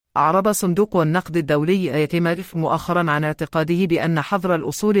أعرب صندوق النقد الدولي IMF مؤخرا عن اعتقاده بأن حظر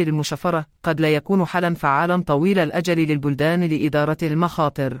الأصول المشفرة قد لا يكون حلا فعالا طويل الأجل للبلدان لإدارة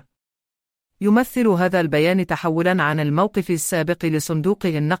المخاطر. يمثل هذا البيان تحولا عن الموقف السابق لصندوق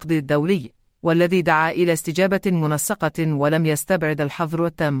النقد الدولي، والذي دعا إلى استجابة منسقة ولم يستبعد الحظر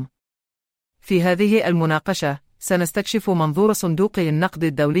التام. في هذه المناقشة سنستكشف منظور صندوق النقد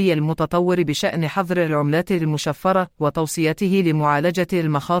الدولي المتطور بشأن حظر العملات المشفرة وتوصيته لمعالجة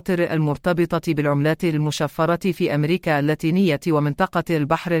المخاطر المرتبطة بالعملات المشفرة في أمريكا اللاتينية ومنطقة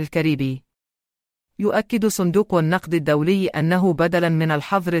البحر الكاريبي. يؤكد صندوق النقد الدولي أنه بدلاً من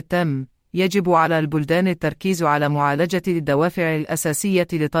الحظر التام، يجب على البلدان التركيز على معالجة الدوافع الأساسية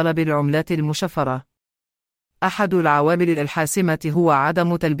لطلب العملات المشفرة. أحد العوامل الحاسمة هو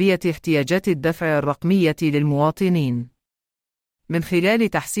عدم تلبية احتياجات الدفع الرقمية للمواطنين. من خلال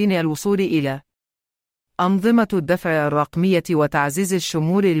تحسين الوصول إلى أنظمة الدفع الرقمية وتعزيز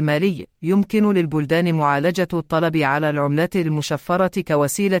الشمول المالي، يمكن للبلدان معالجة الطلب على العملات المشفرة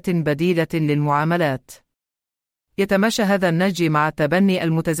كوسيلة بديلة للمعاملات. يتماشى هذا النهج مع التبني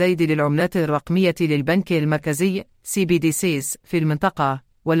المتزايد للعملات الرقمية للبنك المركزي CBDCs في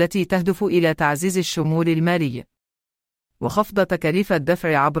المنطقة، والتي تهدف إلى تعزيز الشمول المالي وخفض تكاليف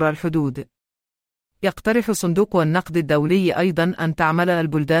الدفع عبر الحدود. يقترح صندوق النقد الدولي أيضاً أن تعمل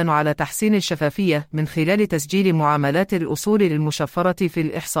البلدان على تحسين الشفافية من خلال تسجيل معاملات الأصول المشفرة في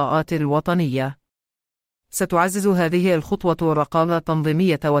الإحصاءات الوطنية. ستعزز هذه الخطوة الرقابة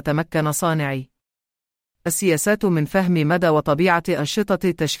التنظيمية وتمكن صانعي السياسات من فهم مدى وطبيعة أنشطة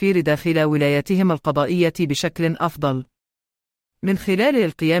التشفير داخل ولاياتهم القضائية بشكل أفضل. من خلال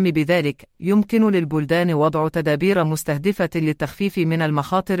القيام بذلك، يمكن للبلدان وضع تدابير مستهدفة للتخفيف من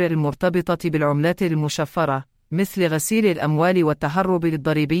المخاطر المرتبطة بالعملات المشفرة، مثل غسيل الأموال والتهرب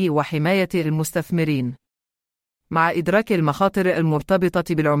الضريبي وحماية المستثمرين. مع إدراك المخاطر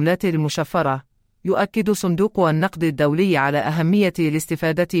المرتبطة بالعملات المشفرة، يؤكد صندوق النقد الدولي على أهمية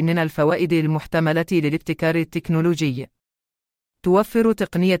الاستفادة من الفوائد المحتملة للابتكار التكنولوجي. توفر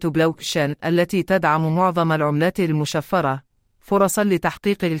تقنية بلوكشين التي تدعم معظم العملات المشفرة فرصاً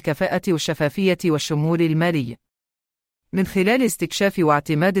لتحقيق الكفاءة والشفافية والشمول المالي. من خلال استكشاف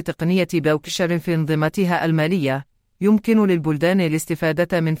واعتماد تقنية بلوكشين في أنظمتها المالية، يمكن للبلدان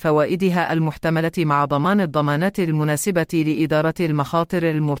الاستفادة من فوائدها المحتملة مع ضمان الضمانات المناسبة لإدارة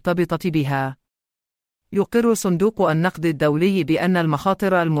المخاطر المرتبطة بها. يقر صندوق النقد الدولي بأن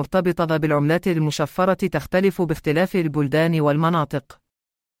المخاطر المرتبطة بالعملات المشفرة تختلف باختلاف البلدان والمناطق.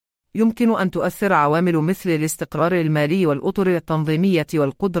 يمكن أن تؤثر عوامل مثل الاستقرار المالي والأطر التنظيمية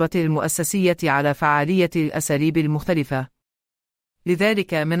والقدرة المؤسسية على فعالية الأساليب المختلفة.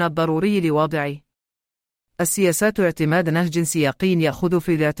 لذلك من الضروري لوضع السياسات اعتماد نهج سياقي يأخذ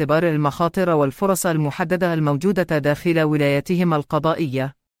في الاعتبار المخاطر والفرص المحددة الموجودة داخل ولاياتهم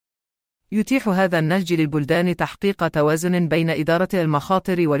القضائية. يتيح هذا النهج للبلدان تحقيق توازن بين إدارة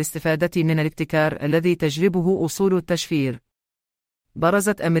المخاطر والاستفادة من الابتكار الذي تجلبه أصول التشفير.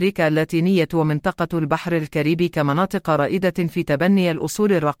 برزت أمريكا اللاتينية ومنطقة البحر الكاريبي كمناطق رائدة في تبني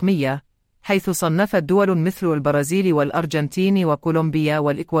الأصول الرقمية، حيث صنفت دول مثل البرازيل والأرجنتين وكولومبيا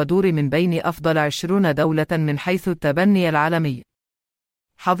والإكوادور من بين أفضل 20 دولة من حيث التبني العالمي.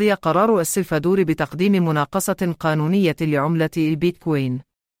 حظي قرار السلفادور بتقديم مناقصة قانونية لعملة البيتكوين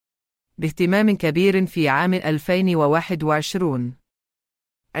باهتمام كبير في عام 2021.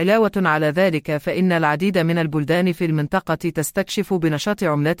 علاوة على ذلك، فإن العديد من البلدان في المنطقة تستكشف بنشاط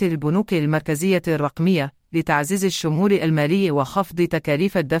عملات البنوك المركزية الرقمية لتعزيز الشمول المالي وخفض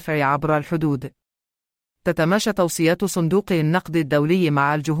تكاليف الدفع عبر الحدود. تتماشى توصيات صندوق النقد الدولي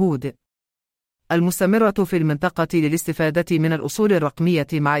مع الجهود المستمرة في المنطقة للاستفادة من الأصول الرقمية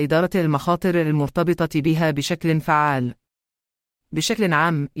مع إدارة المخاطر المرتبطة بها بشكل فعال. بشكل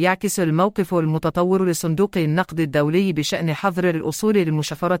عام، يعكس الموقف المتطور لصندوق النقد الدولي بشأن حظر الأصول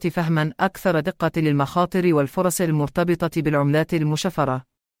المشفرة فهماً أكثر دقة للمخاطر والفرص المرتبطة بالعملات المشفرة.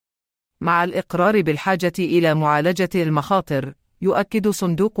 مع الإقرار بالحاجة إلى معالجة المخاطر، يؤكد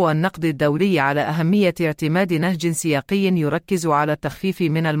صندوق النقد الدولي على أهمية اعتماد نهج سياقي يركز على التخفيف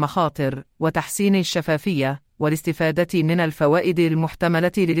من المخاطر وتحسين الشفافية والاستفادة من الفوائد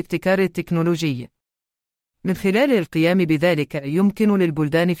المحتملة للابتكار التكنولوجي. من خلال القيام بذلك، يمكن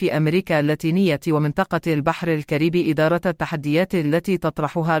للبلدان في أمريكا اللاتينية ومنطقة البحر الكاريبي إدارة التحديات التي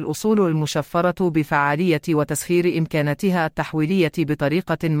تطرحها الأصول المشفرة بفعالية وتسخير إمكاناتها التحويلية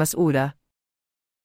بطريقة مسؤولة.